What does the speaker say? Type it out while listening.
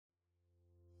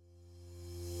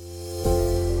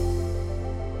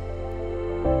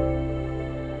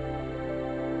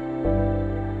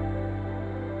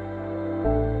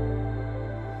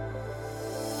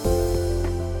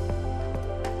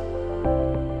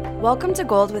Welcome to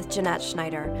Gold with Jeanette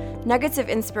Schneider, nuggets of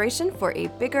inspiration for a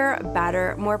bigger,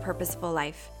 badder, more purposeful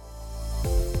life.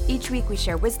 Each week we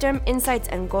share wisdom, insights,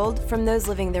 and gold from those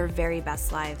living their very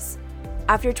best lives.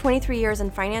 After 23 years in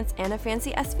finance and a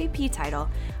fancy SVP title,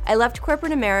 I left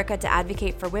corporate America to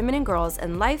advocate for women and girls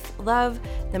in life, love,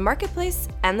 the marketplace,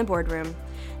 and the boardroom.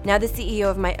 Now the CEO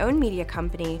of my own media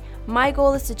company, my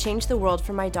goal is to change the world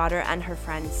for my daughter and her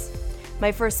friends.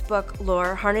 My first book,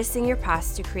 Lore, Harnessing Your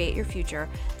Past to Create Your Future,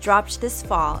 dropped this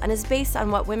fall and is based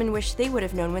on what women wish they would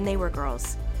have known when they were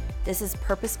girls. This is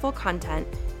purposeful content,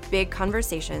 big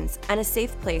conversations, and a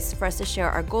safe place for us to share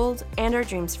our gold and our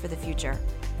dreams for the future.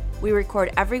 We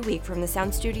record every week from the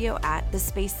sound studio at The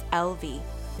Space LV.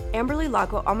 Amberly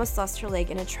Lago almost lost her leg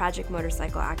in a tragic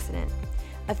motorcycle accident.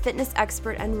 A fitness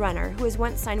expert and runner who was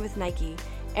once signed with Nike,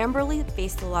 Amberly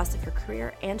faced the loss of her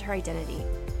career and her identity.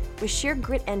 With sheer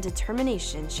grit and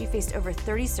determination, she faced over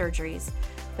 30 surgeries,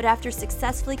 but after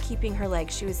successfully keeping her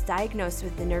leg, she was diagnosed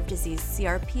with the nerve disease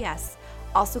CRPS,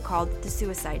 also called the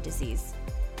suicide disease.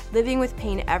 Living with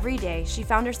pain every day, she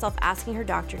found herself asking her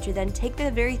doctor to then take the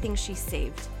very thing she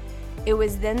saved. It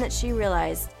was then that she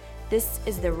realized, this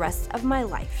is the rest of my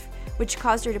life, which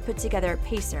caused her to put together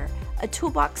Pacer, a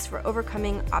toolbox for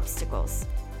overcoming obstacles.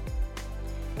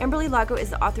 Amberly Lago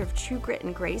is the author of True Grit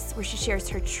and Grace, where she shares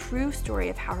her true story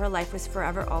of how her life was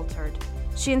forever altered.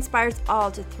 She inspires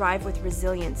all to thrive with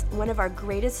resilience, one of our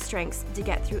greatest strengths to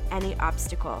get through any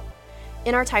obstacle.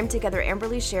 In our time together,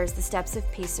 Amberly shares the steps of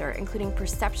Pacer, including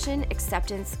perception,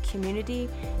 acceptance, community,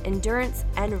 endurance,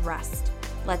 and rest.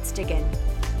 Let's dig in.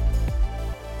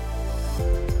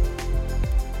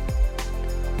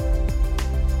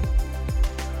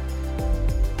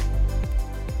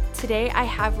 Today I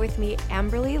have with me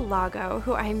Amberly Lago,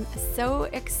 who I'm so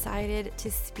excited to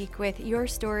speak with. Your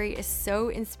story is so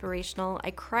inspirational.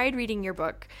 I cried reading your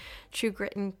book, True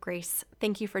Grit and Grace.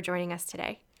 Thank you for joining us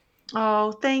today.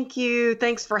 Oh, thank you.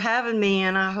 Thanks for having me,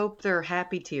 and I hope they're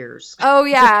happy tears. Oh,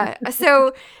 yeah.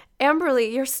 So,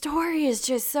 Amberly, your story is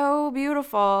just so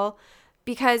beautiful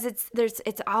because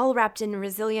it's all wrapped in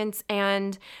resilience.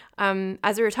 And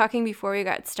as we were talking before we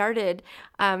got started,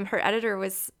 her editor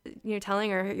was telling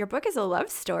her your book is a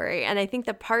love story. And I think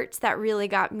the parts that really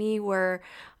got me were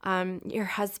your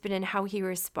husband and how he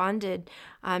responded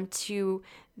to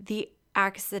the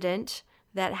accident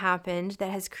that happened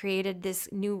that has created this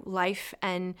new life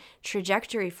and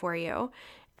trajectory for you.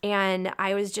 And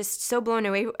I was just so blown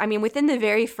away. I mean, within the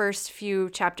very first few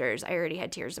chapters, I already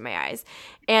had tears in my eyes.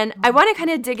 And I want to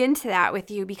kind of dig into that with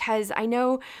you because I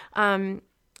know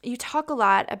you talk a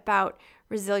lot about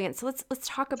resilience. So let's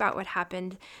talk about what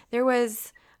happened. There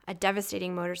was a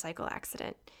devastating motorcycle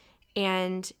accident.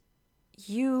 And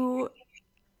you,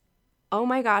 oh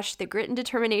my gosh, the grit and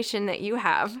determination that you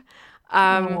have.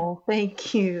 Oh,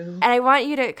 thank you. And I want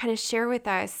you to kind of share with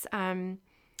us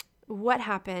what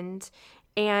happened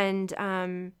and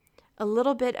a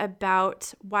little bit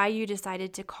about why you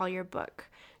decided to call your book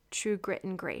True Grit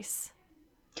and Grace.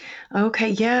 Okay,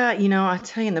 yeah, I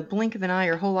tell you, in the blink of an eye,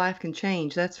 your whole life can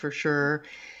change, that's for sure.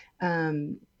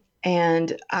 And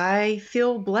I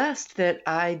feel blessed that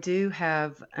I do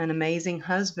have an amazing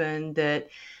husband that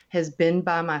has been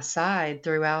by my side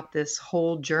throughout this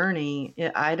whole journey.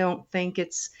 I don't think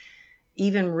it's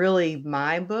even really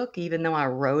my book, even though I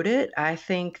wrote it. I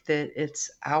think that it's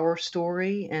our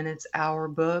story and it's our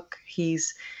book.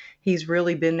 He's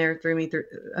really been there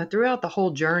throughout the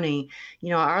whole journey.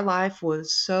 Our life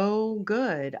was so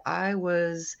good. I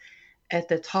was at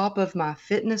the top of my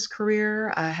fitness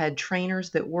career. I had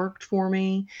trainers that worked for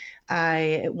me.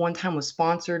 I at one time was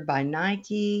sponsored by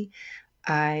Nike.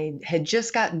 I had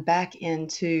just gotten back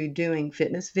into doing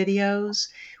fitness videos.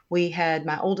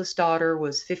 My oldest daughter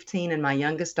was 15 and my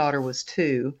youngest daughter was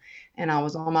 2. And I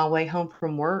was on my way home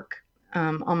from work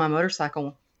on my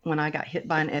motorcycle when I got hit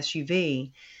by an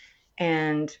SUV.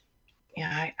 And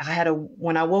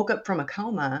when I woke up from a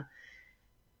coma,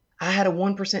 I had a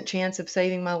 1% chance of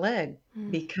saving my leg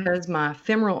because my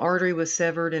femoral artery was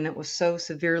severed and it was so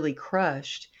severely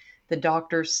crushed. The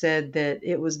doctor said that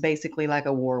it was basically like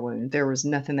a war wound. There was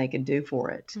nothing they could do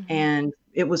for it. Mm-hmm. And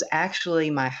it was actually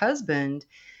my husband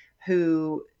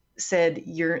who said,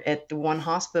 "You're at the one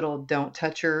hospital, don't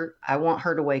touch her. I want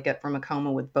her to wake up from a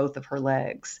coma with both of her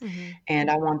legs. Mm-hmm. And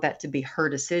I want that to be her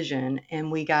decision."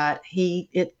 And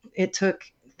it took,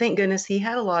 thank goodness he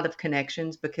had a lot of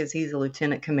connections because he's a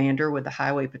lieutenant commander with the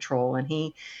highway patrol. And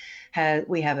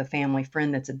we have a family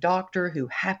friend that's a doctor who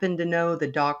happened to know the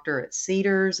doctor at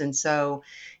Cedars. And so,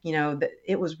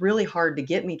 it was really hard to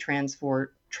get me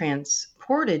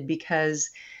transported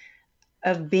because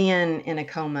of being in a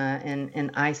coma and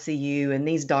ICU, and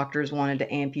these doctors wanted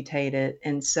to amputate it.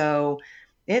 And so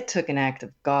it took an act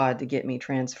of God to get me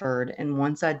transferred. And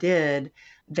once I did,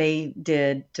 they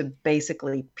did to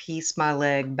basically piece my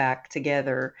leg back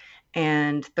together,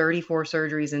 and 34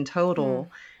 surgeries in Hmm.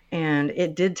 total. And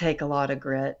it did take a lot of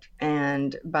grit.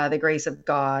 And by the grace of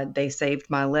God, they saved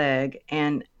my leg.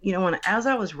 And, as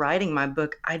I was writing my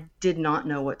book, I did not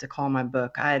know what to call my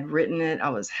book. I had written it, I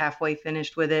was halfway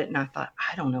finished with it, and I thought,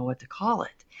 I don't know what to call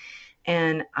it.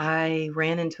 And I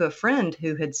ran into a friend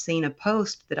who had seen a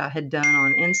post that I had done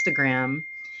on Instagram.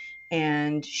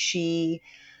 And she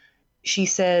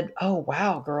said, "Oh,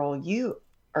 wow, girl, you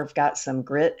have got some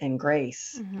grit and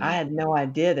grace. I Hmm. had no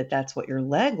idea that that's what your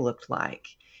leg looked like."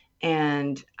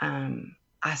 And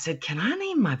I said, "Can I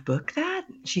name my book that?"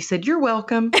 She said, "You're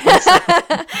welcome." And so,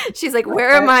 She's like,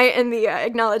 where am I in the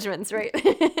acknowledgments, right?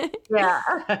 yeah.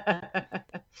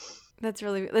 That's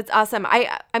awesome.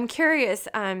 I'm curious.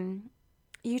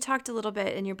 You talked a little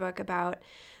bit in your book about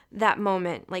that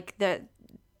moment, like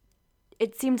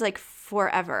it seemed like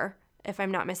forever, if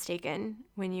I'm not mistaken,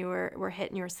 when you were hit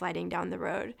and you were sliding down the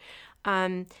road.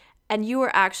 Um, and you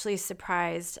were actually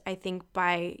surprised, I think,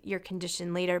 by your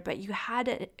condition later, but you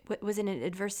was it an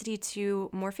adversity to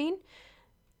morphine?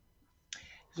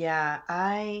 Yeah,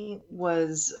 I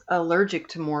was allergic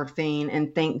to morphine,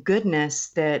 and thank goodness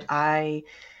that I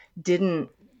didn't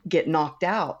get knocked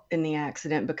out in the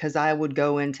accident, because I would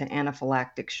go into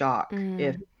anaphylactic shock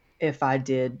if Mm. I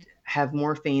did have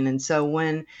morphine. And so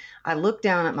when I looked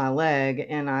down at my leg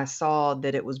and I saw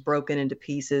that it was broken into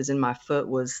pieces and my foot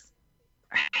was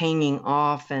hanging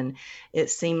off, and it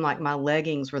seemed like my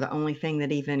leggings were the only thing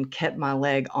that even kept my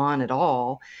leg on at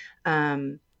all.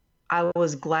 Um, I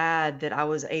was glad that I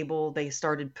was able, they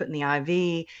started putting the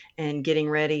IV and getting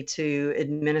ready to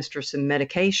administer some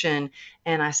medication.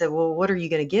 And I said, "Well, what are you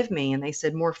going to give me?" And they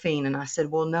said, "Morphine." And I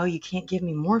said, "Well, no, you can't give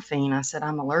me morphine." I said,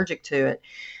 "I'm allergic to it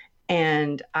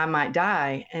and I might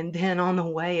die." And then on the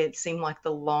way, it seemed like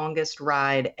the longest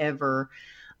ride ever,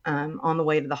 on the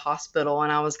way to the hospital.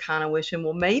 And I was kind of wishing,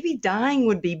 well, maybe dying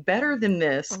would be better than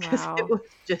this, because it Wow. was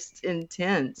just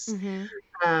intense. Mm-hmm.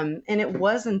 And it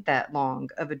wasn't that long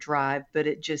of a drive, but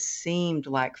it just seemed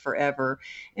like forever.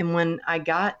 And when I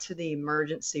got to the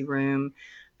emergency room,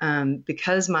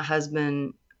 because my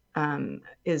husband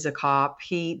is a cop,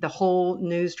 the whole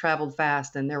news traveled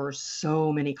fast, and there were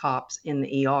so many cops in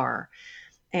the ER.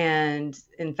 And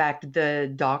in fact,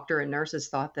 the doctor and nurses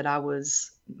thought that I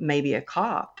was maybe a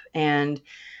cop. And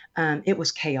it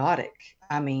was chaotic.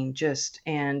 I mean,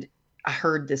 and I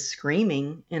heard this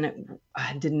screaming, and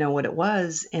I didn't know what it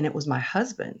was. And it was my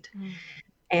husband. Mm.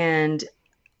 And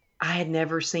I had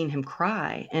never seen him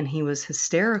cry, and he was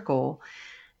hysterical.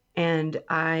 And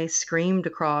I screamed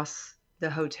across the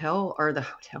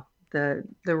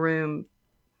room,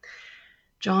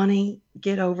 "Johnny,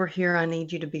 get over here. I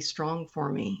need you to be strong for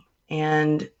me."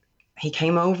 And he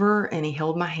came over and he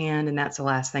held my hand, and that's the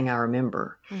last thing I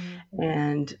remember. Mm-hmm.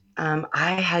 And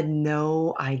I had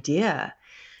no idea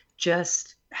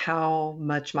just how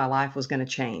much my life was going to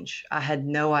change. I had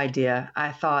no idea.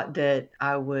 I thought that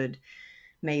I would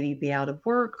maybe be out of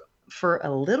work for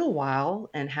a little while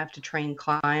and have to train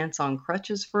clients on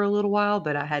crutches for a little while,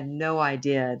 but I had no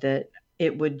idea that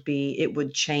it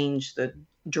would change the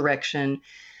direction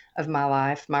of my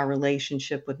life, my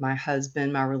relationship with my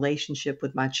husband, my relationship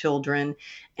with my children.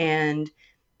 And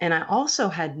I also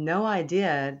had no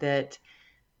idea that,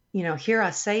 here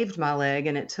I saved my leg,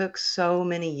 and it took so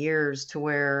many years to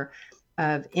where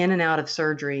of in and out of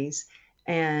surgeries.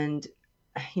 And,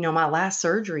 my last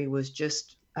surgery was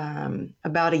just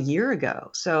about a year ago.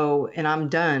 So, and I'm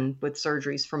done with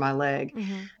surgeries for my leg.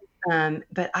 Mm-hmm.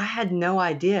 But I had no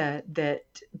idea that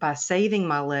by saving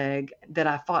my leg that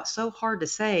I fought so hard to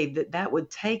save, that would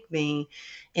take me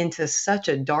into such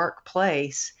a dark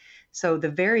place. So the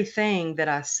very thing that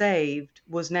I saved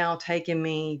was now taking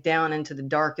me down into the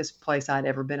darkest place I'd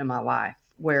ever been in my life,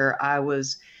 where I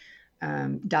was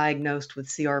diagnosed with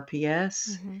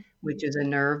CRPS, Mm-hmm. which is a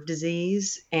nerve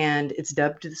disease, and it's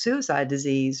dubbed the suicide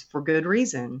disease for good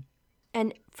reason.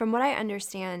 And from what I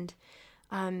understand,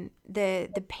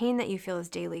 the pain that you feel is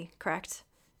daily, correct?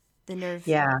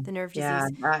 Yeah, The nerve yeah.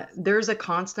 disease. There's a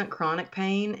constant chronic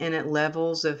pain, and it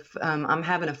levels if I'm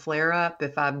having a flare up,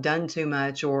 if I've done too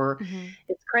much, or Mm-hmm.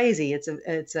 it's crazy.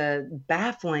 It's a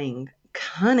baffling,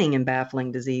 cunning, and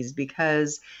baffling disease,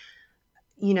 because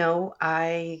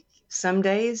I some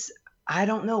days I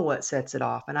don't know what sets it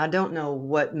off, and I don't know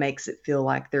what makes it feel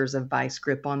like there's a vice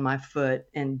grip on my foot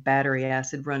and battery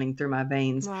acid running through my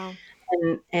veins. Wow.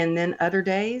 And then other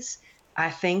days, I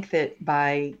think that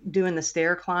by doing the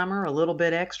stair climber, a little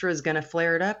bit extra is going to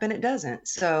flare it up, and it doesn't.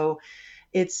 So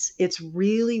it's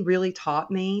really, really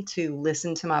taught me to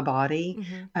listen to my body,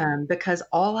 Mm-hmm. because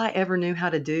all I ever knew how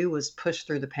to do was push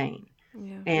through the pain.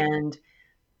 Yeah. And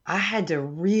I had to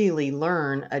really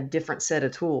learn a different set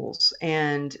of tools.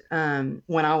 And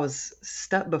when I was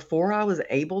stuck, before I was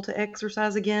able to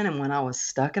exercise again, and when I was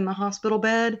stuck in the hospital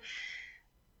bed,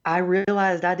 I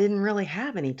realized I didn't really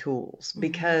have any tools, Mm-hmm.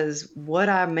 because what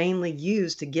I mainly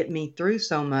used to get me through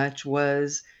so much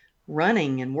was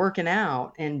running and working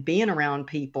out and being around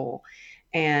people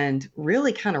and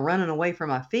really kind of running away from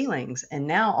my feelings. And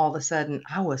now all of a sudden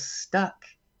I was stuck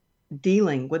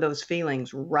dealing with those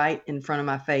feelings right in front of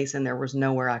my face, and there was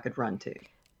nowhere I could run to.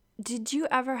 Did you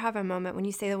ever have a moment when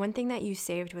you say the one thing that you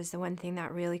saved was the one thing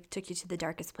that really took you to the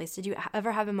darkest place? Did you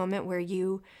ever have a moment where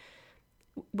you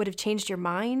would have changed your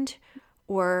mind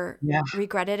or Yeah.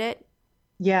 regretted it?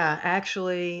 Yeah,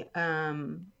 actually,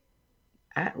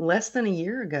 less than a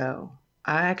year ago,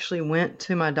 I actually went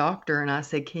to my doctor and I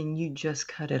said, "Can you just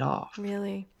cut it off?"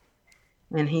 Really?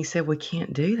 And he said, "We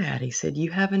can't do that." He said,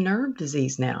 "You have a nerve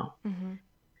disease now, Mm-hmm.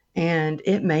 and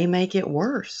it may make it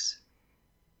worse.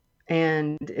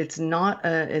 And it's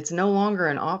no longer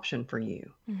an option for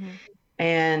you." Mm-hmm.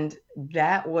 And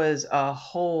that was a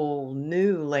whole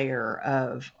new layer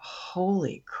of,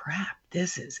 holy crap,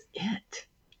 this is it.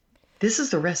 This is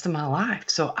the rest of my life.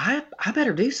 So I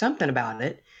better do something about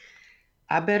it.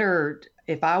 I better,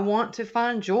 if I want to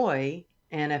find joy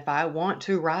and if I want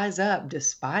to rise up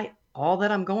despite all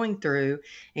that I'm going through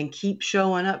and keep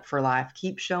showing up for life,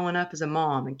 keep showing up as a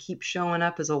mom and keep showing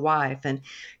up as a wife and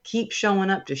keep showing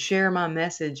up to share my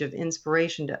message of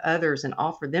inspiration to others and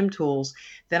offer them tools,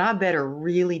 then I better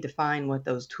really define what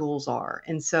those tools are.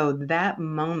 And so that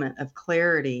moment of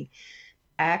clarity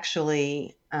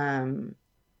actually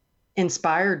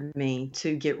inspired me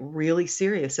to get really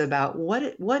serious about what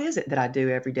is it that I do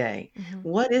every day? Mm-hmm.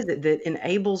 What is it that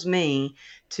enables me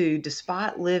to,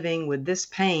 despite living with this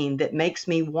pain, that makes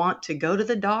me want to go to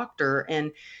the doctor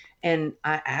and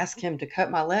I ask him to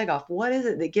cut my leg off? What is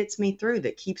it that gets me through,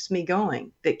 that keeps me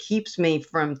going, that keeps me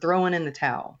from throwing in the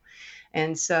towel?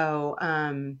 And so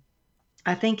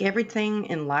I think everything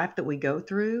in life that we go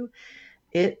through,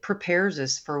 it prepares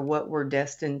us for what we're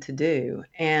destined to do.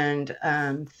 And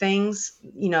things,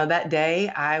 that day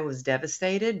I was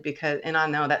devastated because, and I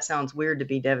know that sounds weird to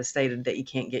be devastated that you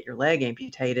can't get your leg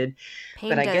amputated, but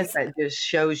Pain I guess does. that just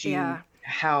shows you Yeah.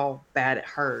 how bad it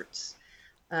hurts.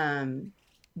 Um,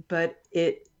 but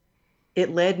it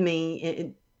led me,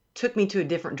 it took me to a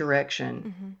different direction.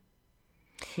 Mm-hmm.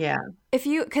 Yeah.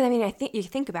 Because I mean, I think you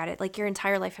think about it, like your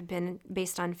entire life had been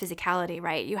based on physicality,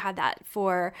 right? You had that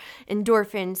for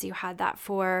endorphins, you had that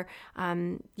for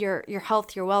your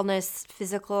health, your wellness,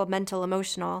 physical, mental,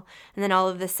 emotional, and then all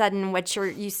of a sudden, what you're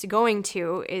used to going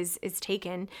to is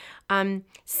taken.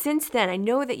 Since then, I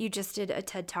know that you just did a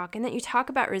TED Talk and that you talk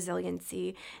about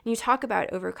resiliency and you talk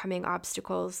about overcoming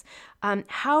obstacles.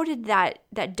 How did that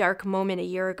dark moment a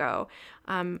year ago?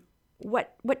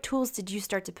 What tools did you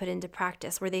start to put into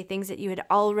practice? Were they things that you had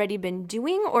already been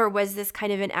doing, or was this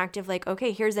kind of an act of like,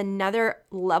 okay, here's another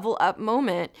level up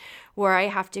moment where I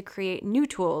have to create new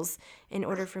tools in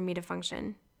order for me to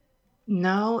function?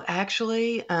 No,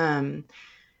 actually, I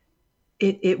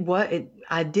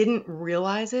didn't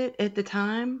realize it at the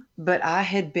time, but I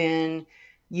had been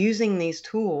using these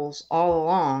tools all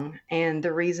along. And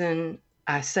the reason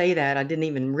I say that, I didn't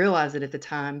even realize it at the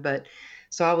time, but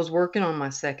so I was working on my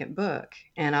second book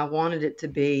and I wanted it to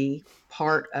be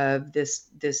part of this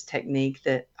technique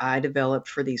that I developed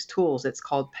for these tools. It's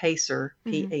called PACER,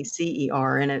 Mm-hmm.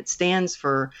 PACER, and it stands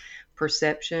for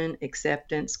perception,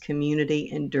 acceptance,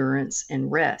 community, endurance, and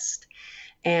rest.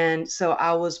 And so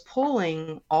I was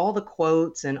pulling all the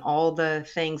quotes and all the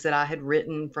things that I had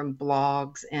written from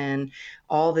blogs and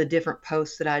all the different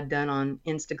posts that I'd done on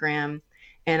Instagram.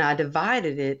 And I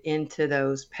divided it into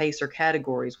those PACER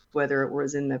categories, whether it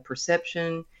was in the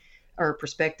perception or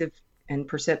perspective and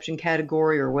perception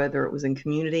category, or whether it was in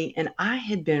community. And I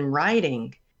had been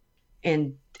writing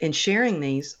and sharing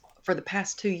these for the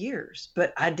past 2 years,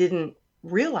 but I didn't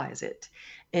realize it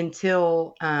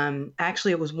until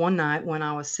actually it was one night when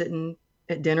I was sitting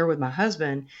at dinner with my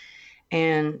husband,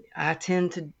 and I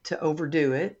tend to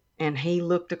overdo it. And he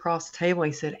looked across the table.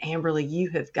 He said, "Amberly, you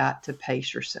have got to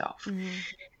pace yourself." Mm-hmm.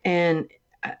 And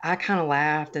I kind of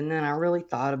laughed, and then I really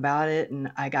thought about it,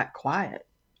 and I got quiet,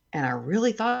 and I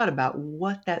really thought about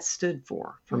what that stood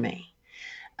for Mm-hmm. me,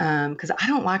 because I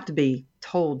don't like to be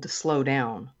told to slow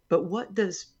down. But what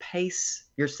does pace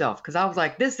yourself? Because I was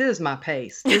like, this is my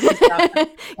pace. This is how I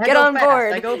Get go on fast.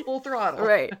 I board. go full throttle.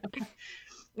 Right.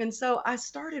 And so I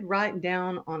started writing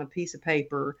down on a piece of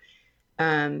paper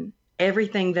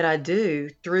everything that I do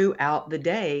throughout the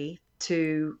day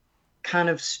to kind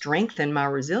of strengthen my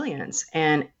resilience.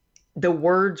 And the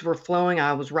words were flowing.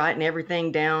 I was writing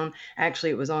everything down.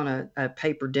 Actually, it was on a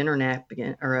paper dinner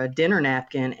napkin or a dinner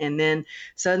napkin. And then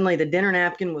suddenly the dinner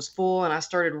napkin was full and I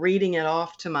started reading it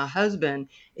off to my husband.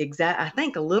 I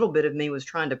think a little bit of me was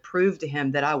trying to prove to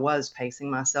him that I was pacing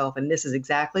myself. And this is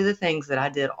exactly the things that I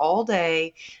did all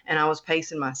day. And I was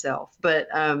pacing myself. But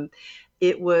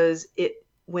it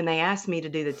when they asked me to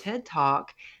do the TED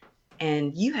Talk,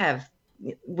 and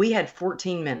we had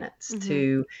 14 minutes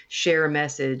to share a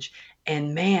message,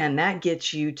 and man, that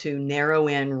gets you to narrow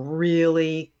in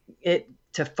really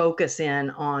to focus in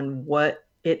on what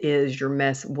it is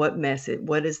what message,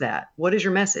 what is that? What is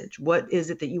your message? What is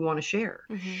it that you want to share?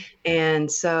 And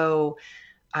so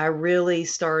I really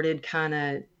started kind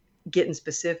of getting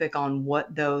specific on what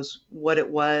it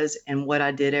was and what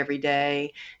I did every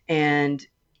day. And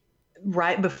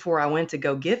right before I went to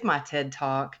go give my TED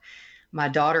Talk, my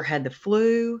daughter had the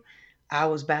flu. I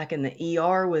was back in the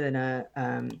ER with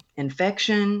an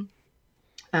infection.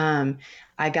 Um,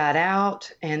 I got out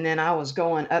and then I was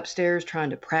going upstairs trying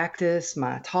to practice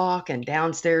my talk and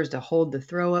downstairs to hold the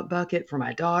throw up bucket for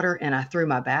my daughter. And I threw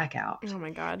my back out. Oh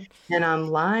my God. And I'm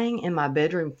lying in my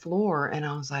bedroom floor and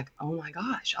I was like, oh my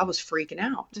gosh, I was freaking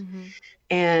out.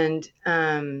 And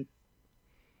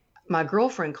my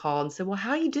girlfriend called and said, well,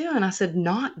 how you doing? I said,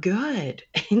 not good.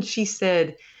 And she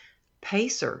said,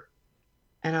 pacer.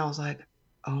 And I was like,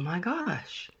 oh my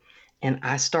gosh. And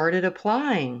I started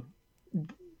applying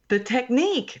the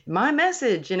technique, my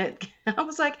message. And I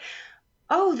was like,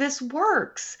 oh, this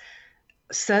works.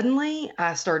 Suddenly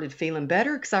I started feeling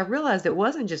better because I realized it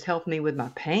wasn't just helping me with my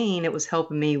pain. It was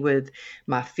helping me with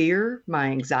my fear, my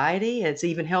anxiety. It's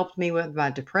even helped me with my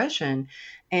depression.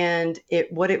 And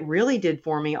what it really did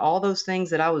for me, all those things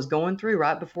that I was going through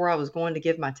right before I was going to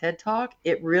give my TED Talk,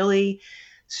 it really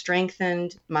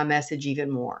strengthened my message even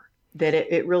more. That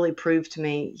it really proved to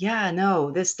me, yeah,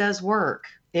 no, this does work.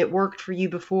 It worked for you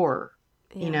before,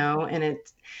 and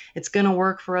it's going to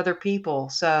work for other people.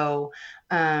 So,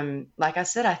 like I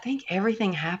said, I think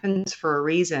everything happens for a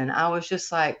reason. I was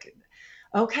just like,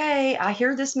 okay, I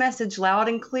hear this message loud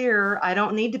and clear. I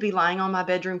don't need to be lying on my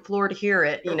bedroom floor to hear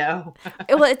it,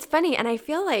 Well, it's funny. And I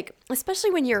feel like,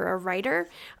 especially when you're a writer,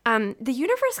 the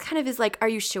universe kind of is like, are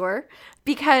you sure?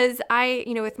 Because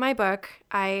with my book,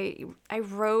 I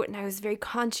wrote and I was very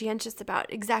conscientious about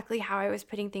exactly how I was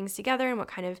putting things together and what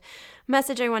kind of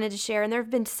message I wanted to share. And there have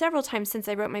been several times since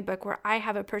I wrote my book where I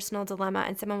have a personal dilemma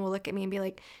and someone will look at me and be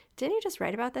like, didn't you just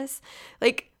write about this?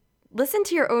 Like, listen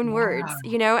to your own words,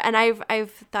 and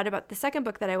I've thought about the second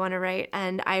book that I want to write,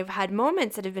 and I've had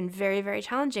moments that have been very, very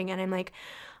challenging. And I'm like,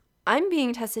 I'm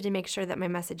being tested to make sure that my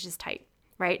message is tight,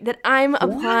 right? That I'm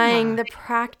applying the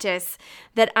practice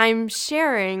that I'm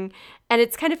sharing. And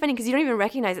it's kind of funny because you don't even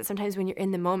recognize it sometimes when you're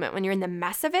in the moment, when you're in the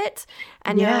mess of it.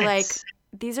 And you're like,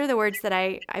 these are the words that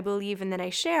I believe and that I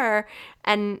share.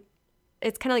 And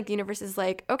it's kind of like the universe is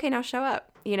like, okay, now show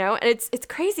up, and it's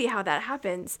crazy how that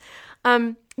happens.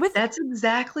 That's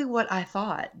exactly what I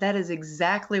thought. That is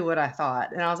exactly what I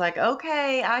thought. And I was like,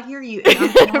 okay, I hear you. And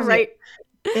I'm telling right.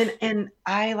 And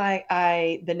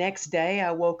I the next day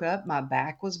I woke up, my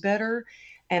back was better.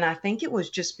 And I think it was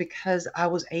just because I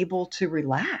was able to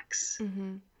relax.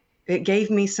 It gave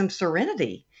me some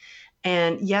serenity.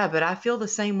 And yeah, but I feel the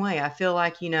same way. I feel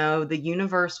like, the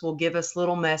universe will give us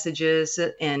little messages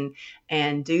and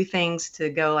do things to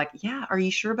go like, yeah, are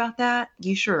you sure about that?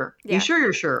 You sure? Yeah. You sure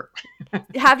you're sure?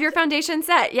 Have your foundation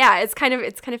set. Yeah, it's kind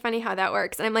of funny how that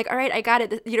works. And I'm like, all right, I got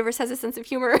it. The universe has a sense of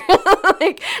humor.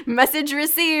 Like, message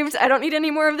received. I don't need any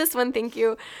more of this one. Thank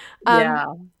you. Yeah.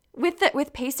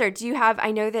 With Pacer, do you have, I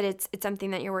know that it's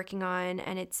something that you're working on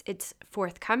and it's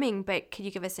forthcoming, but could you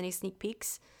give us any sneak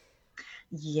peeks?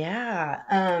 Yeah.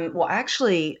 Well,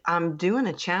 actually, I'm doing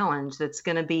a challenge that's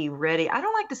going to be ready. I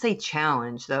don't like to say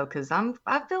challenge though, because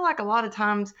I feel like a lot of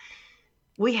times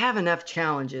we have enough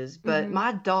challenges, but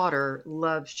my daughter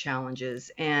loves challenges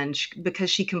and because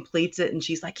she completes it and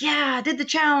she's like, yeah, I did the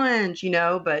challenge,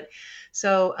 but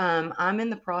so I'm in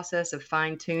the process of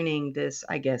fine tuning this,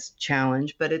 I guess,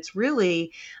 challenge, but it's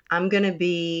really, I'm going to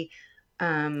be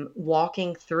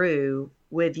walking through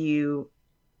with you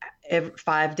every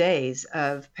 5 days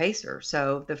of Pacer.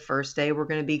 So the first day we're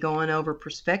going to be going over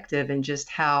perspective and just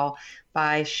how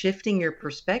by shifting your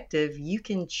perspective, you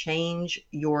can change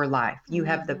your life. You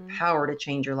have the power to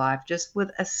change your life just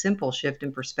with a simple shift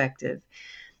in perspective.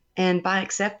 And by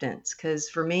acceptance, because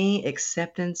for me,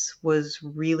 acceptance was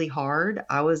really hard.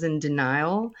 I was in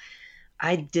denial.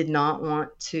 I did not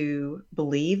want to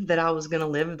believe that I was going to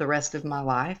live the rest of my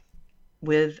life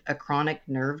with a chronic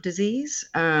nerve disease.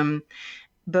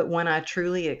 But when I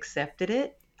truly accepted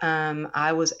it,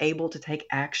 I was able to take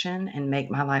action and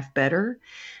make my life better.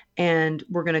 And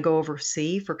we're going to go over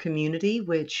C for community,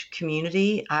 which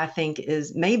community I think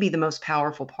is maybe the most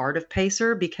powerful part of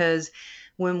PACER, because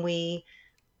when we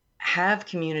have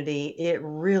community, it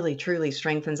really truly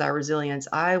strengthens our resilience.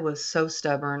 I was so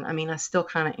stubborn. I mean, I still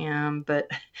kind of am, but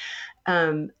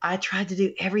I tried to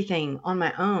do everything on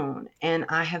my own. And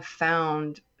I have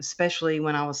found, especially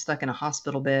when I was stuck in a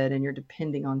hospital bed and you're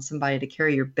depending on somebody to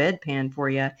carry your bedpan for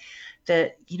you,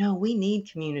 that, we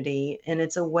need community. And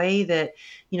it's a way that,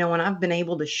 when I've been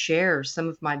able to share some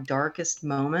of my darkest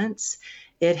moments,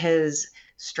 it has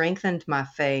strengthened my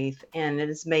faith and it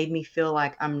has made me feel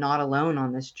like I'm not alone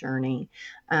on this journey.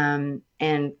 And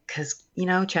because,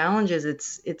 challenges,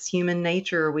 it's human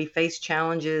nature. We face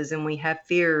challenges and we have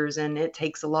fears, and it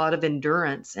takes a lot of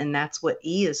endurance. And that's what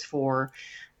E is for,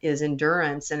 is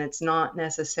endurance. And it's not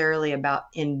necessarily about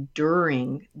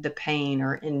enduring the pain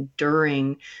or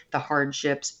enduring the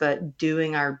hardships, but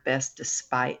doing our best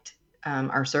despite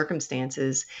our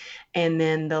circumstances. And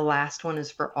then the last one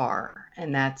is for R,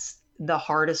 and that's the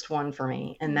hardest one for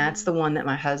me. And that's the one that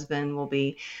my husband will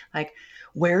be like,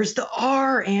 "Where's the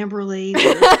R, Amberly?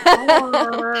 Where's the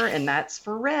R?" And that's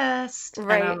for rest. And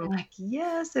Right. I'm like,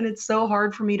 yes. And it's so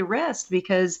hard for me to rest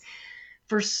because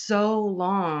for so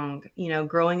long,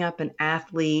 growing up an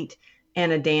athlete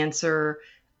and a dancer,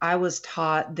 I was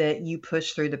taught that you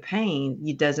push through the pain.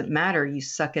 It doesn't matter. You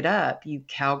suck it up. You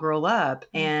cowgirl up.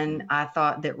 And I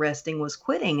thought that resting was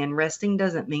quitting. And resting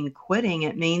doesn't mean quitting.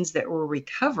 It means that we're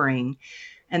recovering.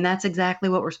 And that's exactly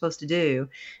what we're supposed to do.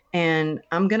 And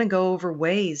I'm going to go over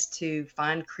ways to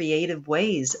find creative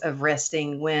ways of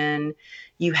resting when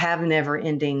you have a never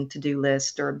ending to do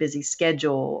list or a busy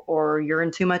schedule, or you're in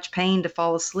too much pain to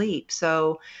fall asleep.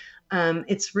 So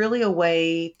it's really a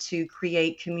way to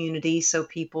create community so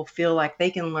people feel like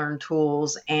they can learn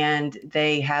tools and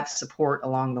they have support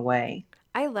along the way.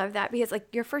 I love that because like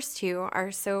your first two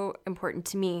are so important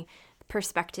to me,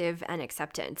 perspective and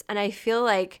acceptance. And I feel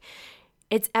like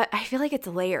it's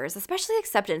layers, especially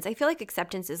acceptance. I feel like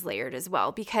acceptance is layered as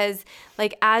well because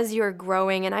like as you're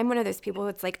growing, and I'm one of those people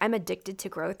that's like, I'm addicted to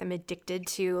growth. I'm addicted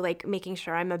to like making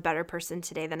sure I'm a better person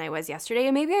today than I was yesterday.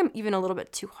 And maybe I'm even a little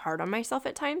bit too hard on myself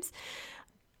at times.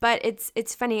 But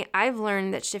it's funny. I've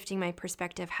learned that shifting my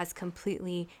perspective has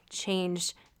completely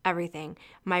changed everything.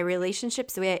 My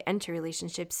relationships, the way I enter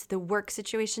relationships, the work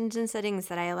situations and settings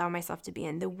that I allow myself to be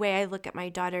in, the way I look at my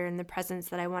daughter and the presence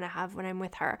that I want to have when I'm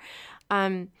with her.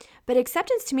 But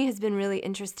acceptance to me has been really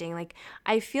interesting. Like,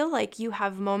 I feel like you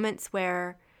have moments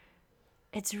where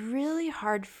it's really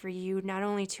hard for you not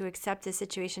only to accept the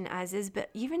situation as is, but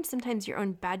even sometimes your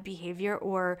own bad behavior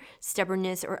or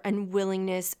stubbornness or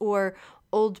unwillingness or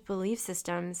old belief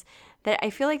systems, that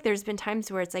I feel like there's been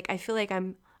times where it's like I feel like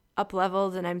I'm up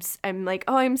leveled and I'm like,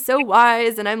 oh, I'm so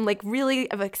wise and I'm like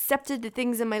really I've accepted the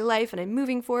things in my life and I'm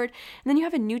moving forward. And then you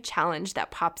have a new challenge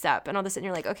that pops up and all of a sudden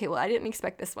you're like, okay, well, I didn't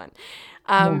expect this one.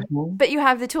 Mhm. But you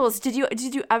have the tools. Did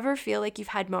you ever feel like you've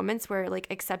had moments where like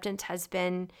acceptance has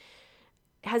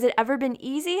it ever been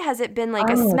easy? Has it been like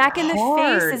a Oh, it's smack in the face?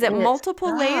 hard Is it and it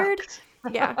multiple layered? sucked.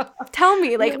 Yeah. Tell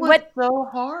me, like It was what? so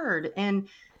hard. And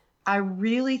I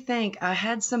really think I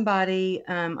had somebody,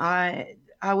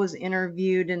 I was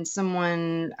interviewed and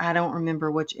someone, I don't remember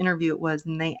which interview it was,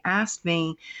 and they asked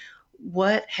me,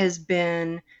 what has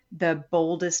been the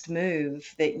boldest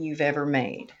move that you've ever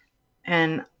made?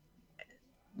 And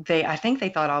I think they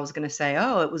thought I was going to say,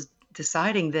 oh, it was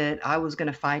deciding that I was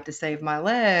going to fight to save my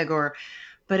leg,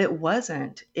 but it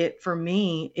wasn't. For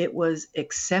me, it was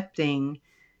accepting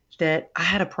that I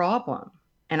had a problem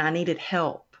and I needed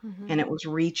help, and Mhm. it was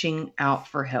reaching out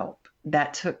for help.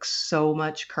 That took so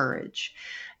much courage.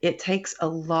 It takes a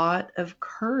lot of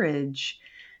courage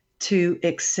to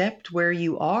accept where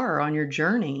you are on your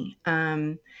journey.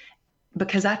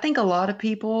 Because I think a lot of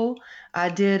people, I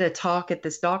did a talk at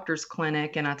this doctor's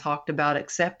clinic and I talked about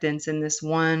acceptance. And this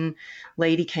one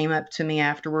lady came up to me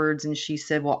afterwards and she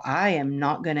said, "Well, I am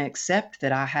not going to accept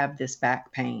that I have this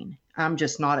back pain. I'm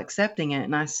just not accepting it."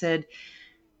 And I said,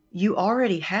 "You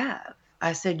already have."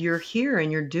 I said, "You're here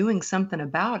and you're doing something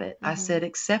about it." I Mhm. said,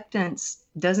 "Acceptance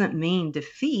doesn't mean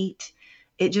defeat.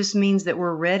 It just means that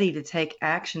we're ready to take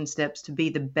action steps to be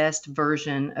the best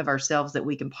version of ourselves that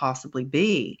we can possibly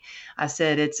be." I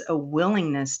said, "It's a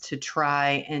willingness to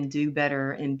try and do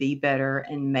better and be better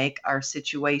and make our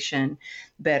situation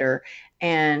better."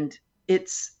 And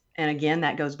and again,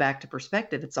 that goes back to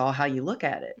perspective. It's all how you look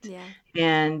at it. Yeah.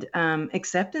 And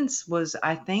acceptance was,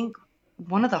 I think,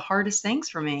 one of the hardest things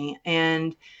for me.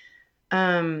 And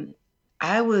um,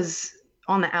 I was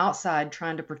on the outside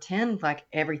trying to pretend like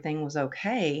everything was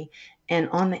okay. And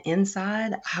on the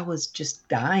inside, I was just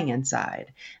dying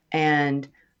inside. And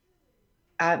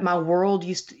my world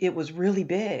it was really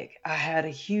big. I had a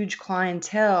huge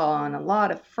clientele and a lot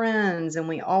of friends, and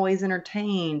we always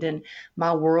entertained. And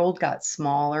my world got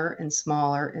smaller and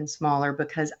smaller and smaller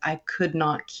because I could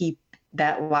not keep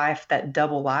that life, that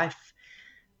double life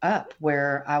up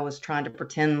where I was trying to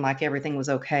pretend like everything was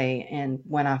okay and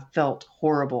when I felt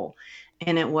horrible.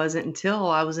 And it wasn't until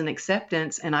I was in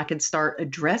acceptance and I could start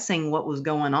addressing what was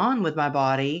going on with my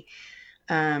body,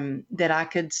 that I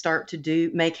could start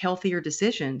to make healthier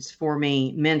decisions for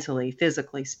me mentally,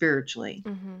 physically, spiritually.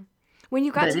 Mm-hmm. When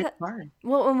you got But to it's that, hard.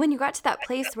 well, when you got to that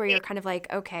place where you're kind of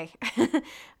like, okay,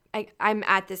 I'm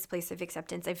at this place of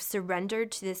acceptance. I've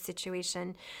surrendered to this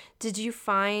situation. Did you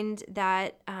find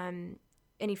that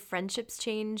any friendships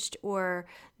changed, or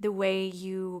the way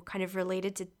you kind of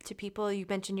related to people? You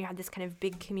mentioned you had this kind of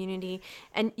big community,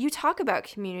 and you talk about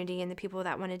community and the people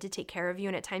that wanted to take care of you,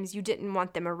 and at times you didn't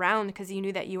want them around because you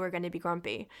knew that you were going to be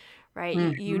grumpy, right?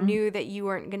 You Hmm. knew that you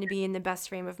weren't going to be in the best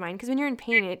frame of mind, because when you're in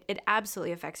pain, it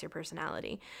absolutely affects your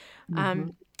personality. Hmm.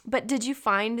 Um, but did you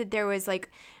find that there was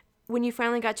like, when you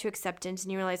finally got to acceptance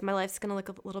and you realized my life's going to look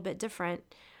a little bit different,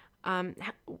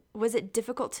 was it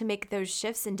difficult to make those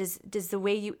shifts? And does the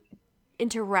way you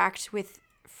interact with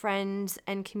friends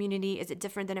and community, is it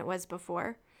different than it was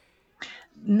before?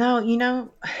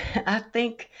 No, I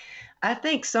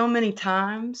think so many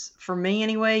times, for me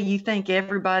anyway, you think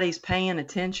everybody's paying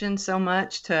attention so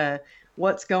much to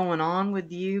what's going on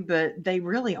with you, but they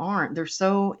really aren't. They're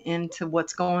so into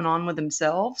what's going on with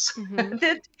themselves Mm-hmm.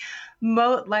 that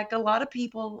like a lot of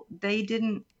people, they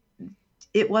didn't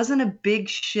it wasn't a big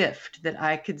shift that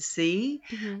I could see.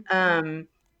 Mm-hmm. Um,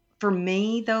 for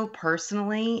me, though,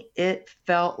 personally, it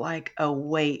felt like a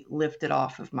weight lifted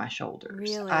off of my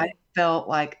shoulders. I Really? felt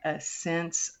like a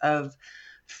sense of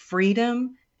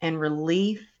freedom and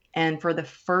relief. And for the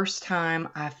first time,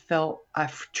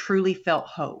 truly felt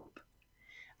hope.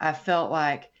 I felt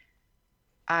like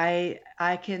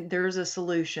there's a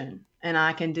solution and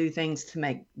I can do things to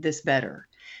make this better.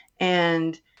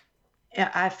 And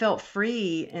I felt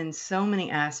free in so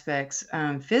many aspects.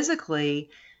 Physically,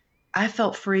 I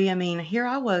felt free. I mean, here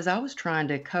I was trying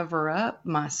to cover up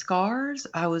my scars.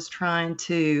 I was trying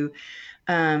to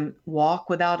walk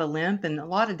without a limp. And a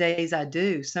lot of days I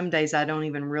do. Some days I don't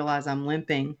even realize I'm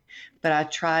limping. But I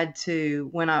tried to,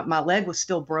 my leg was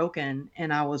still broken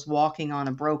and I was walking on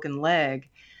a broken leg.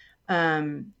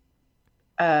 Um,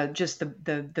 just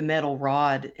the metal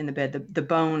rod in the bed, the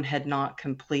bone had not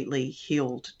completely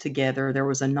healed together. There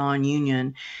was a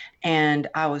non-union, and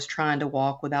I was trying to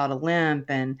walk without a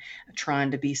limp and trying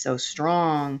to be so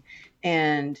strong.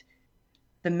 And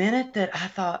the minute that I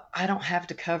thought I don't have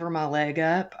to cover my leg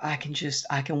up, I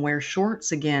can wear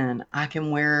shorts again. I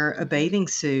can wear a Mm-hmm. bathing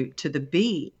suit to the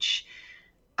beach.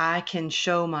 I can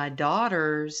show my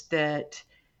daughters that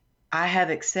I have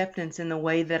acceptance in the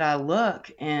way that I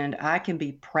look, and I can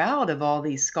be proud of all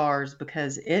these scars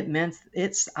because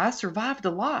I survived a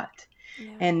lot, Yeah.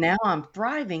 and now I'm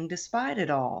thriving despite it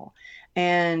all.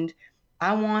 And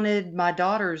I wanted my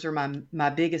daughters are my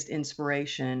biggest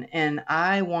inspiration, and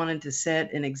I wanted to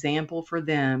set an example for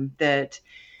them that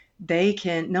they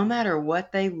can, no matter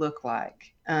what they look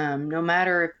like, no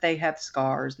matter if they have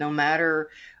scars, no matter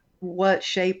what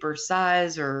shape or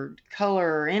size or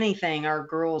color or anything our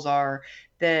girls are,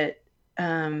 that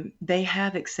they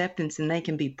have acceptance and they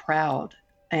can be proud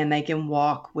and they can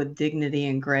walk with dignity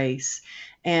and grace.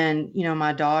 And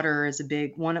my daughter is a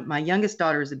big one of my youngest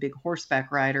daughter is a big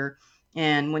horseback rider,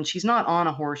 and when she's not on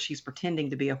a horse, she's pretending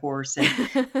to be a horse. And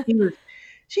she was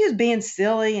she was being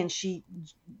silly, and she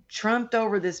trumped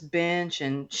over this bench,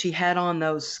 and she had on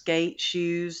those skate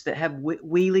shoes that have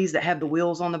wheelies that have the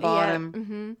wheels on the Yeah. bottom,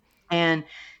 Mm-hmm. and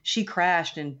she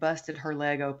crashed and busted her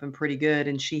leg open pretty good,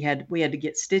 and we had to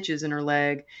get stitches in her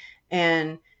leg,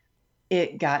 and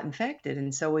it got infected.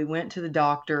 And so we went to the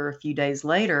doctor a few days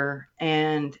later,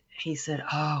 and he said,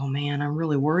 "Oh man, I'm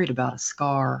really worried about a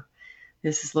scar.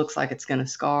 Looks like it's going to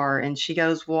scar." And she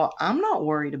goes, "Well, I'm not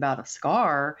worried about a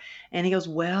scar." And he goes,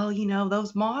 "Well,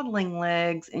 those modeling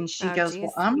legs." And she Oh, goes,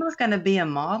 "Well, geez. I'm not going to be a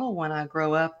model when I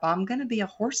grow up. I'm going to be a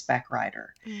horseback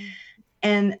rider." Mm.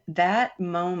 And that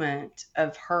moment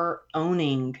of her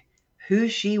owning who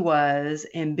she was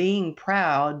and being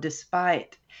proud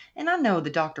despite, and I know the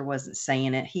doctor wasn't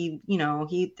saying it. He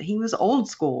was old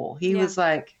school. He Yeah. was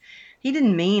like, he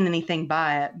didn't mean anything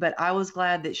by it, but I was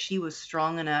glad that she was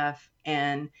strong enough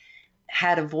and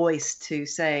had a voice to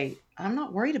say, "I'm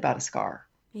not worried about a scar."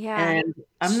 Yeah. And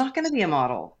I'm Sh- not going to be a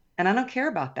model, and I don't care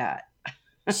about that.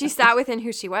 She sat within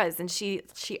who she was, and she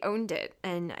owned it.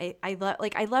 And I love,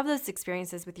 like, I love those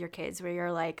experiences with your kids where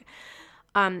you're like,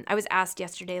 I was asked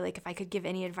yesterday, like, if I could give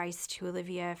any advice to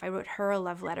Olivia, if I wrote her a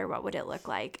love letter, what would it look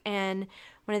like? And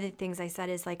one of the things I said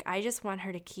is, like, I just want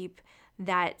her to keep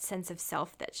that sense of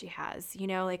self that she has.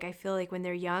 Like, I feel like when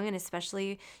they're young, and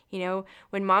especially,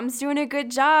 when mom's doing a good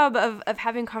job of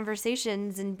having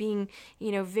conversations and being,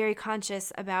 very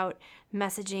conscious about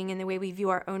messaging and the way we view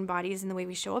our own bodies and the way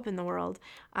we show up in the world,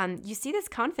 you see this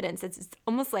confidence. It's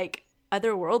almost like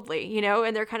otherworldly,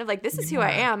 and they're kind of like, this is who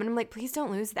I Yeah. am. And I'm like, please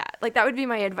don't lose that. Like, that would be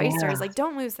my advice to her, is Yeah. like,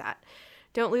 don't lose that.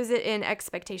 Don't lose it in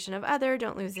expectation of other.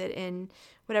 Don't lose it in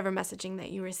whatever messaging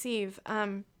that you receive.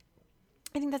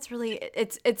 I think that's really,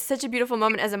 it's such a beautiful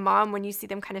moment as a mom when you see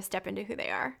them kind of step into who they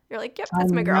are. You're like, yep, I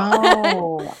that's my girl.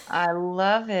 know. I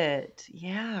love it.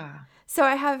 Yeah. So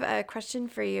I have a question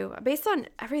for you. Based on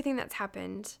everything that's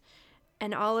happened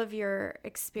and all of your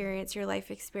experience, your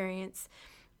life experience,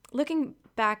 looking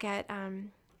back at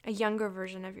a younger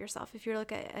version of yourself, if you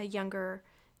look at a younger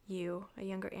you, a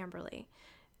younger Amberly,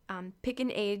 pick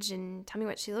an age and tell me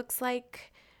what she looks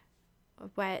like,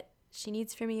 what she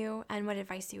needs from you, and what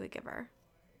advice you would give her.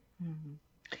 Mhm.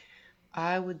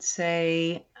 I would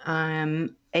say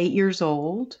I'm 8 years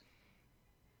old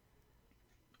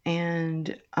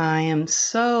and I am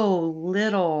so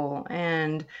little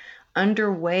and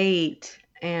underweight,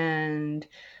 and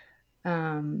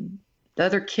um, the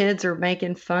other kids are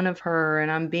making fun of her,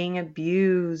 and I'm being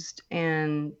abused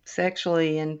and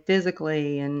sexually and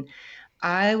physically. And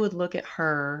I would look at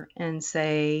her and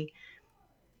say,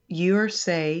 "You're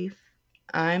safe.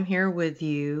 I'm here with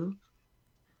you.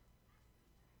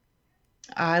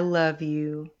 I love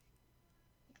you.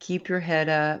 Keep your head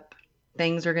up.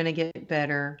 Things are going to get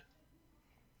better.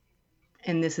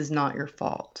 And this is not your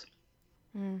fault."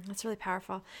 That's really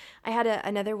powerful. I had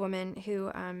another woman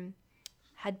who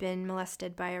had been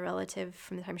molested by a relative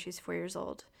from the time she was 4 years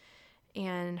old.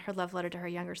 And her love letter to her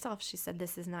younger self, she said,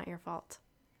 "This is not your fault."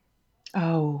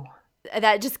 Oh,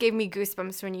 That just gave me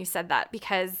goosebumps when you said that,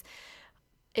 because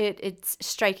it's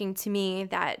striking to me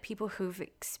that people who've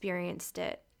experienced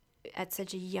it at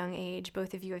such a young age,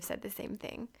 both of you have said the same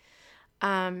thing.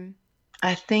 Um,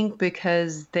 I think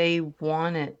because they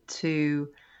want it to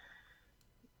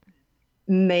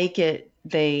make it,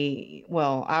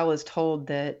 well, I was told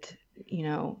that,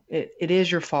 it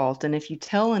is your fault. And if you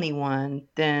tell anyone,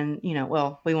 then,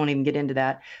 well, we won't even get into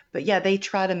that. But yeah, they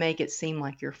try to make it seem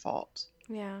like your fault,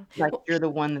 yeah. like Well, you're the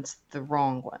one that's the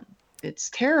wrong one. It's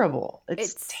terrible.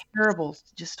 It's it's terrible.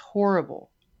 Just horrible.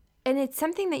 and it's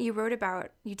something that you wrote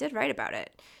about. You did write about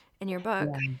it in your Yeah.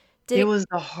 book. Did It it? was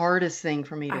the hardest thing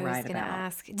for me to I was write gonna about.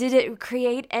 ask. Did it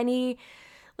create any,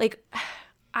 like?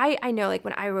 I know, like,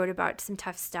 when I wrote about some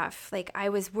tough stuff, like, I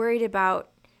was worried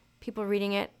about people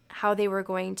reading it, how they were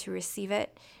going to receive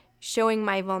it, showing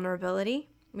my vulnerability,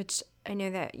 which I know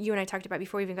that you and I talked about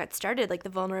before we even got started, like the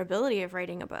vulnerability of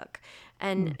writing a book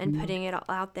and Mhm. putting it all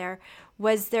out there.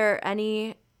 Was there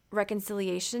any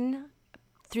reconciliation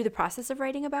through the process of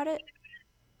writing about it?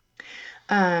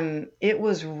 It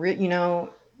was,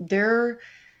 there,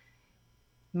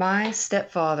 my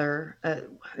stepfather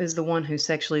is the one who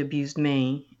sexually abused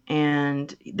me.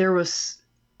 And there was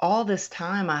all this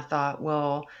time I thought,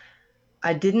 well,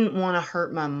 I didn't want to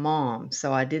hurt my mom,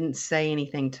 so I didn't say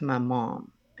anything to my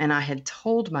mom. And I had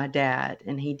told my dad,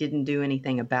 and he didn't do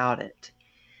anything about it.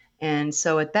 And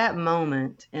so at that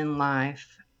moment in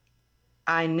life,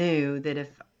 I knew that if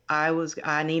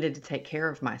I needed to take care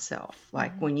of myself.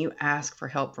 Like Mm-hmm. when you ask for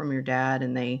help from your dad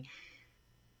and they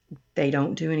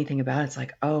don't do anything about it, it's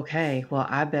like, okay, well,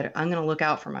 I'm going to look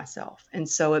out for myself. And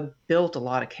so it built a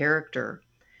lot of character.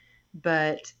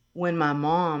 But when my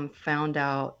mom found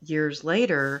out years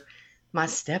later, my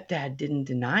stepdad didn't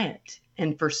deny it.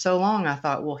 And for so long, I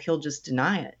thought, well, he'll just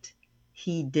deny it.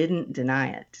 He didn't deny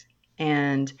it.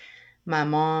 And my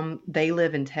mom, they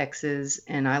live in Texas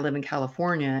and I live in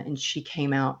California, and she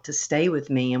came out to stay with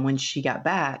me. And when she got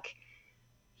back,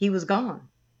 he was gone.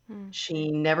 Mm.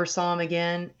 She never saw him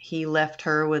again. He left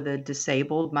her with a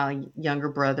disabled, my younger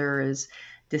brother is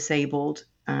disabled.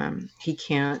 He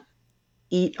can't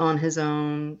eat on his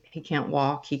own. He can't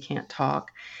walk. He can't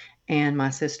talk. And my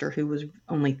sister, who was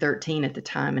only 13 at the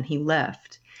time, and he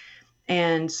left.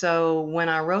 And so when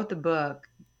I wrote the book,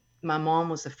 my mom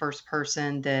was the first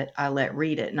person that I let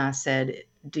read it. And I said,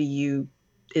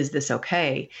 is this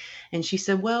okay? And she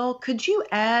said, well, could you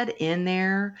add in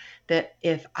there that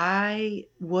if I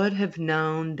would have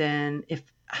known, then if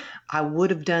I would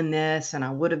have done this and I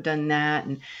would have done that.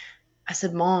 And I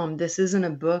said, Mom, this isn't a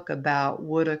book about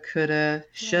woulda, coulda,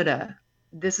 Right. shoulda.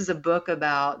 this is a book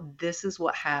about this is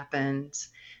what happens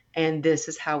and this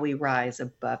is how we rise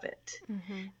above it.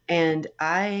 Mm-hmm. And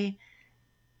I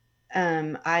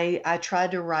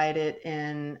tried to write it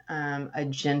in a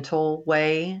gentle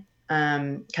way,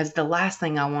 because the last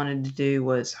thing I wanted to do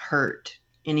was hurt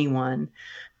anyone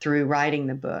through writing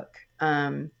the book.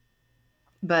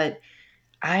 But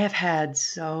I have had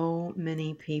so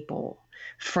many people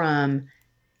from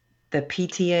the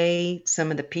PTA,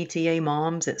 some of the PTA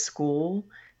moms at school,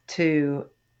 to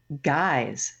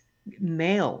guys,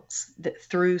 males that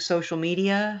through social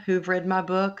media who've read my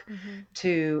book, Mm-hmm.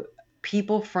 to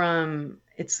people from,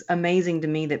 it's amazing to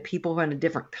me that people in a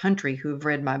different country who've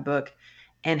read my book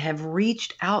and have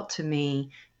reached out to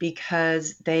me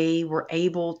because they were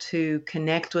able to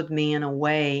connect with me in a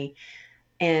way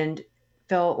and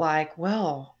felt like,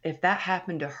 well, if that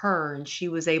happened to her and she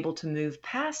was able to move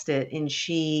past it and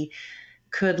she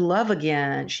could love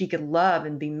again, she could love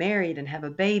and be married and have a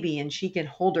baby and she can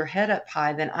hold her head up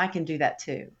high, then I can do that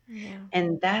too. Yeah.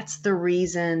 And that's the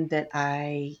reason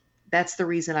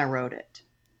I wrote it.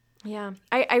 Yeah.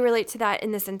 I relate to that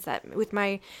in the sense that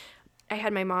I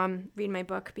had my mom read my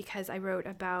book because I wrote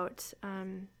about,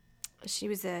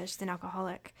 she's an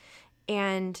alcoholic,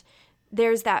 and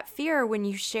there's that fear when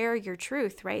you share your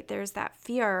truth, right? There's that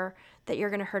fear that you're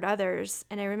going to hurt others.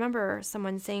 And I remember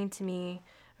someone saying to me,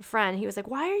 a friend, he was like,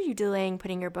 "Why are you delaying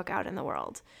putting your book out in the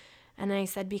world?" And I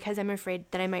said, "Because I'm afraid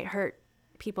that I might hurt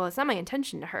people." It's not my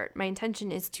intention to hurt. My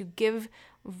intention is to give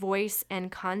voice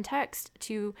and context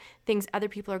to things other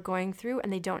people are going through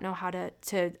and they don't know how to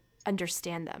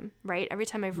understand them, right? Every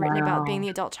time I've written about being Wow. the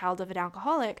adult child of an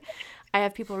alcoholic, I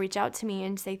have people reach out to me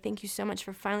and say, "Thank you so much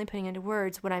for finally putting into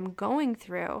words what I'm going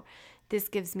through. This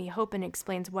gives me hope and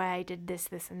explains why I did this,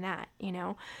 this, and that," you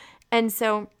know? And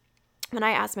so when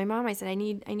I asked my mom, I said, I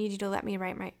need you to let me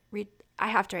I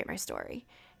have to write my story.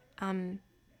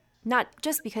 Not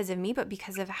just because of me, but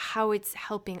because of how it's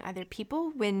helping other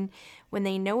people when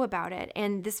they know about it.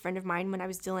 And this friend of mine, when I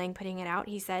was delaying putting it out,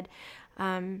 he said,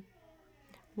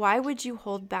 "Why would you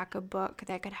hold back a book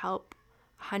that could help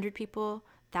 100 people,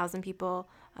 1,000 people,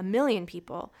 1,000,000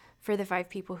 people for the 5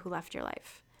 people who left your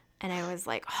life?" And I was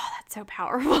like, "Oh, that's so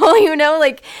powerful."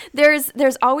 Like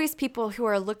there's always people who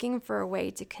are looking for a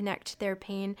way to connect their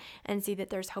pain and see that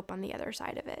there's hope on the other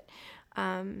side of it.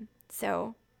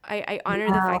 So I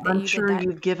honor the Wow, fact that I'm you did sure that.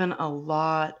 you've given a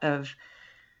lot of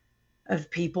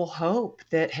people hope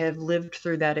that have lived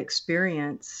through that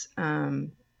experience.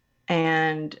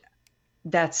 And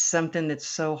that's something that's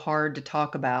so hard to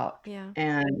talk about. Yeah.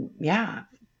 And yeah,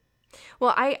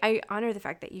 Well, I honor the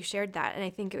fact that you shared that. And I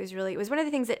think it was one of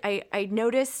the things that I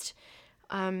noticed,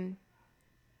 um,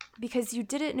 because you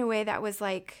did it in a way that was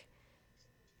like,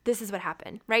 this is what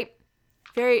happened, right?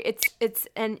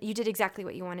 And you did exactly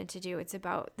what you wanted to do. It's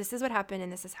about, this is what happened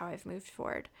and this is how I've moved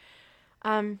forward.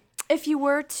 If you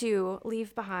were to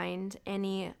leave behind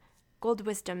any gold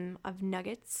wisdom of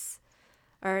nuggets,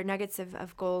 or nuggets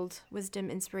of gold,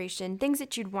 wisdom, inspiration, things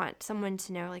that you'd want someone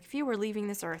to know, like if you were leaving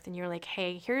this earth and you're like,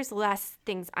 "Hey, here's the last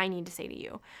things I need to say to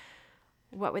you,"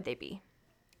 what would they be?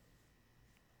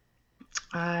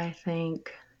 I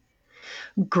think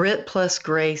grit plus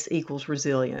grace equals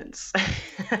resilience.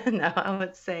 No, I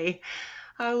would say,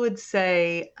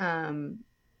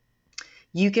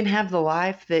 you can have the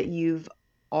life that you've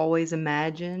always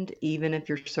imagined, even if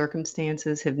your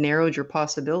circumstances have narrowed your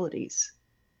possibilities.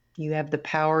 You have the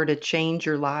power to change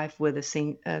your life with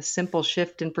a simple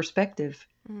shift in perspective.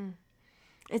 Mm.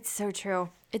 It's so true.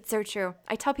 It's so true.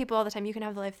 I tell people all the time, you can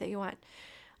have the life that you want.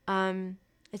 Um,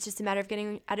 it's just a matter of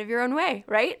getting out of your own way,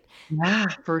 right? Yeah,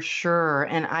 for sure.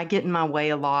 And I get in my way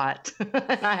a lot.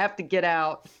 I have to get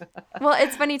out. Well,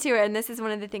 it's funny too, and this is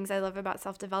one of the things I love about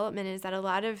self-development is that a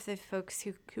lot of the folks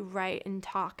who write and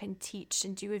talk and teach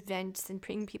and do events and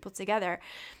bring people together,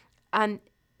 um,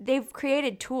 they've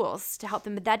created tools to help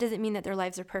them, but that doesn't mean that their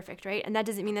lives are perfect, right? And that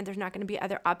doesn't mean that there's not going to be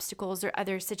other obstacles or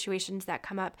other situations that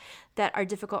come up that are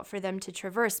difficult for them to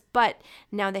traverse, but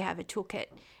now they have a toolkit.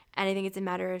 And I think it's a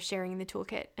matter of sharing the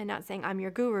toolkit and not saying I'm your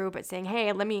guru, but saying,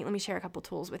 "Hey, let me share a couple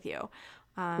tools with you."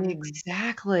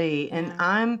 Exactly. And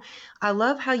Yeah. I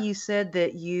love how you said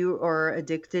that you are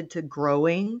addicted to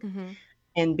growing Mm-hmm.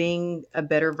 and being a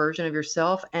better version of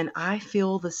yourself. And I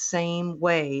feel the same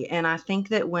way. And I think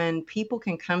that when people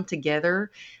can come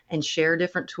together and share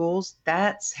different tools,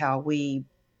 that's how we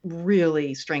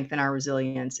really strengthen our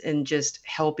resilience and just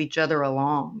help each other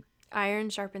along. Iron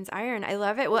sharpens iron. I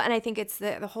love it. Well, and I think it's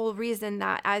the whole reason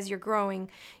that as you're growing,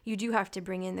 you do have to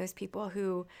bring in those people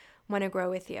who want to grow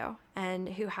with you and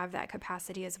who have that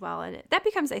capacity as well. And that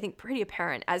becomes, I think, pretty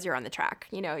apparent as you're on the track.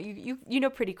 You know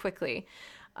pretty quickly.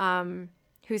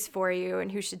 who's for you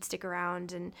and who should stick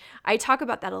around. And I talk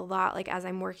about that a lot, like as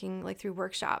I'm working like through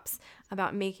workshops,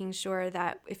 about making sure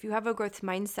that if you have a growth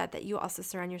mindset, that you also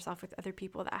surround yourself with other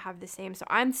people that have the same. So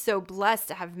I'm so blessed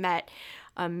to have met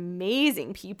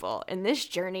amazing people in this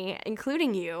journey,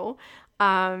 including you.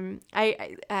 I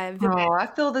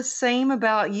feel the same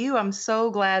about you. I'm so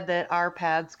glad that our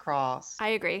paths crossed. I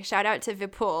agree. Shout out to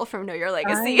Vipul from Know Your I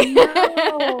Legacy.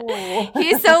 know.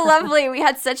 He's so lovely. We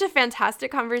had such a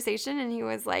fantastic conversation, and he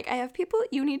was like, I have people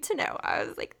you need to know. I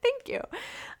was like, thank you.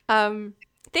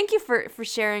 Thank you for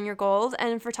sharing your gold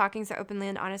and for talking so openly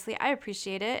and honestly. I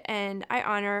appreciate it, and I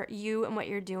honor you and what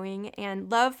you're doing, and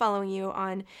love following you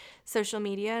on social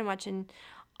media and watching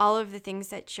all of the things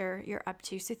that you're up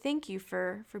to. So thank you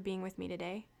for being with me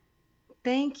today.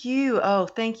 Thank you. Oh,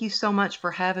 thank you so much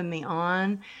for having me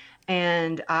on.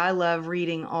 And I love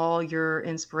reading all your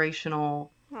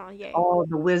inspirational, Oh, yay. all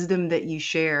the wisdom that you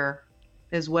share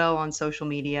as well on social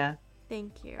media.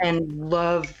 Thank you. And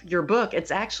love your book.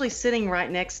 It's actually sitting right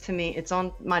next to me. It's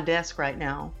on my desk right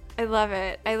now. I love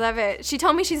it. I love it. She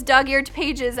told me she's dog-eared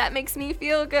pages. That makes me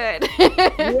feel good.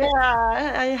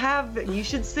 Yeah, I have. You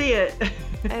should see it.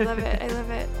 I love it. I love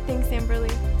it. Thanks,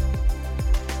 Amberly.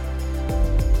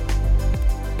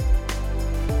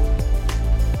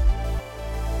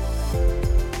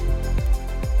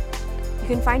 You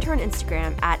can find her on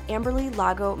Instagram at Amberly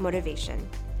Lago Motivation.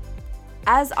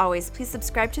 As always, please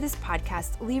subscribe to this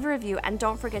podcast, leave a review, and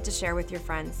don't forget to share with your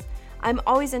friends. I'm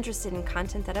always interested in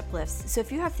content that uplifts, so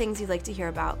if you have things you'd like to hear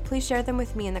about, please share them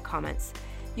with me in the comments.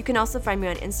 You can also find me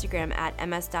on Instagram at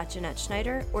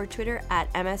ms.JeanetteSchneider or Twitter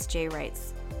at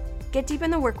msjwrites. Get deep in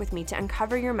the work with me to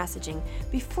uncover your messaging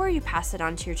before you pass it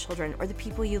on to your children or the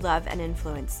people you love and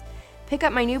influence. Pick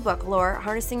up my new book, Lore,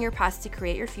 Harnessing Your Past to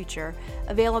Create Your Future,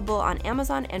 available on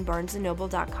Amazon and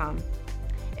BarnesandNoble.com.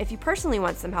 If you personally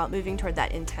want some help moving toward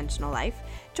that intentional life,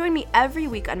 join me every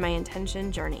week on my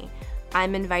intention journey.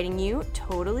 I'm inviting you,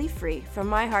 totally free, from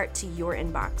my heart to your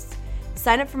inbox.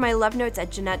 Sign up for my love notes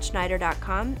at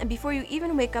JeanetteSchneider.com, and before you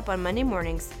even wake up on Monday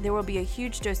mornings, there will be a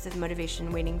huge dose of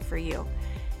motivation waiting for you.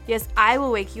 Yes, I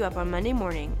will wake you up on Monday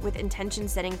morning with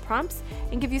intention-setting prompts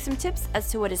and give you some tips as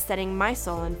to what is setting my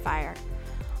soul on fire.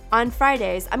 On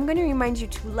Fridays, I'm going to remind you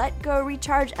to let go,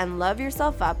 recharge, and love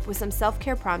yourself up with some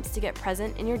self-care prompts to get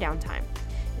present in your downtime.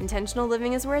 Intentional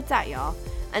living is where it's at, y'all.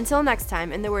 Until next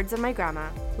time, in the words of my grandma,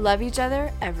 love each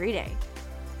other every day.